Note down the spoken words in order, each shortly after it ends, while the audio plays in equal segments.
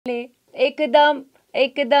एकदम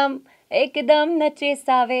एकदम एकदम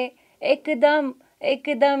नचेसावे एकदम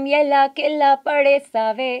एकदम येला केला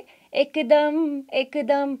पडेसावे एकदम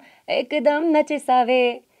एकदम एकदम नचेसावे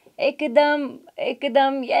एकदम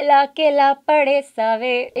एकदम येला केला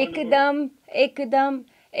पडेसावे एकदम एकदम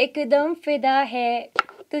एकदम फिदा है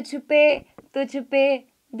तुझ पे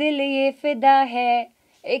दिल ये फिदा है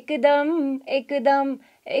एकदम एकदम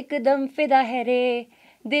एकदम फिदा है रे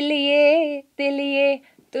दिल ये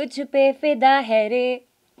तुझ पे फिदा है रे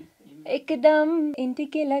एकदम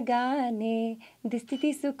ఇంటికి లగానే దిష్టి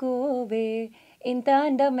తీసుకోవే ఇంత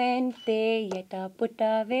అందమెంతే ఎటా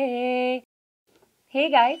పుట్టావే. Hey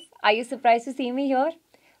guys, are you surprised to see me here?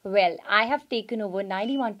 Well, I have taken over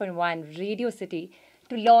 91.1 Radio City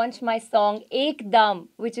to launch my song Ekdam,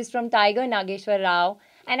 which is from Tiger Nageswara,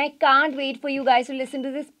 and I can't wait for you guys to listen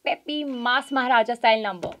to this peppy Mass Maharaja style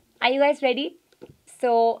number. Are you guys ready?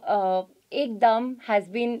 So, Ekdam has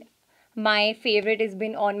been my favorite. It's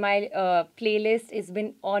been on my playlist. It's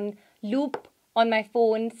been on loop on my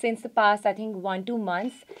phone since the past, I think, 1-2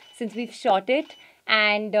 months since we've shot it.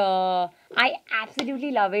 And I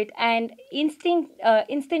absolutely love it. And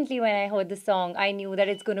instantly when I heard the song, I knew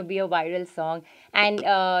that it's going to be a viral song. And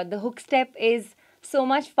the hook step is so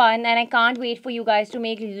much fun. And I can't wait for you guys to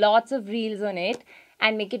make lots of reels on it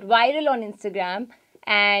and make it viral on Instagram.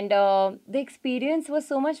 And the experience was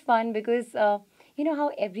so much fun because you know how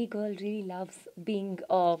every girl really loves being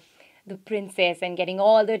the princess and getting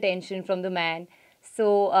all the attention from the man. So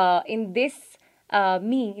in this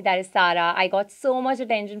me, that is Sara, I got so much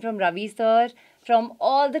attention from Ravi sir, from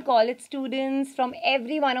all the college students, from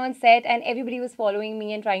everyone on set, and everybody was following me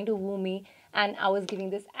and trying to woo me, and I was giving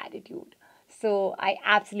this attitude. So I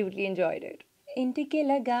absolutely enjoyed it. ఇంటికి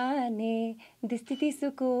లగానే దిష్టి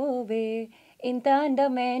తీసుకోవే ఇంత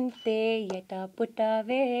అందమెంతే ఎటా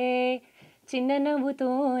పుట్టావే చిన్న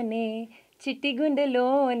నవ్వుతోనే చిట్టి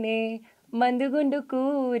గుండెలోనే మందుగుండు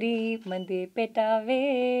కూరి మంది పెట్టావే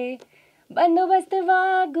బందోబస్తు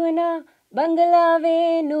వాగున బంగళావే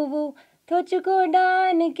నువ్వు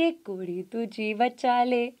తోచుకోవడానికి కుడి తుచి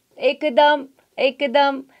వచ్చాలే एकदम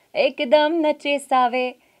एकदम एकदम నచేసావే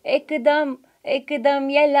एकदम एकदम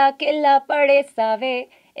येला केला पडेसावे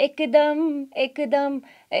एकदम एकदम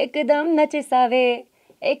एकदम नचेसावे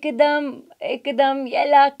एकदम एकदम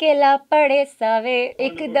येला केला पडेसावे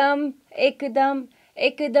एकदम एकदम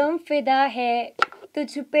एकदम फिदा है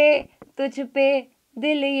तुझ पे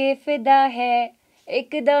दिल ये फिदा है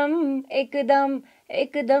एकदम एकदम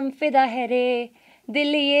एकदम फिदा है रे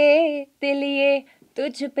दिल ये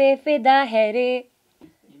तुझ पे फिदा है रे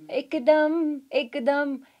एकदम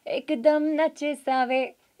एकदम एकदम नचेसावे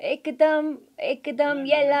एकदम एकदम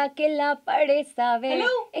येला केला पडेसावे.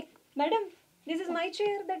 Hello, madam. This is my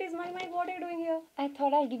chair. That is my mic. What are you doing here? I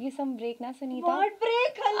thought I'll give you some break, na Sunita. What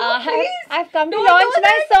break? Hello, please. I've come to Don't launch do my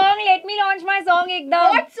that. song. Let me launch my song, Ekdam.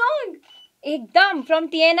 What song? Ekdam from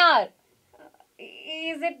TNR.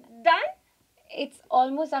 Is it done? It's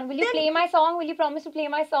almost done. Will you play my song? Will you promise to play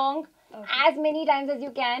my song as many times as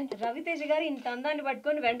you can? Ravi Teja garu inta andaanni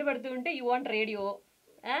pattukoni వెంట పడుతుంటే you want radio?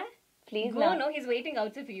 Huh? Please, go. na. No, he's waiting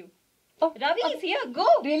outside for you. Oh, Ravi is here. Go.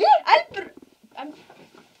 Really?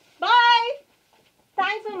 Bye.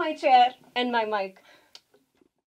 Thanks for my chair and my mic.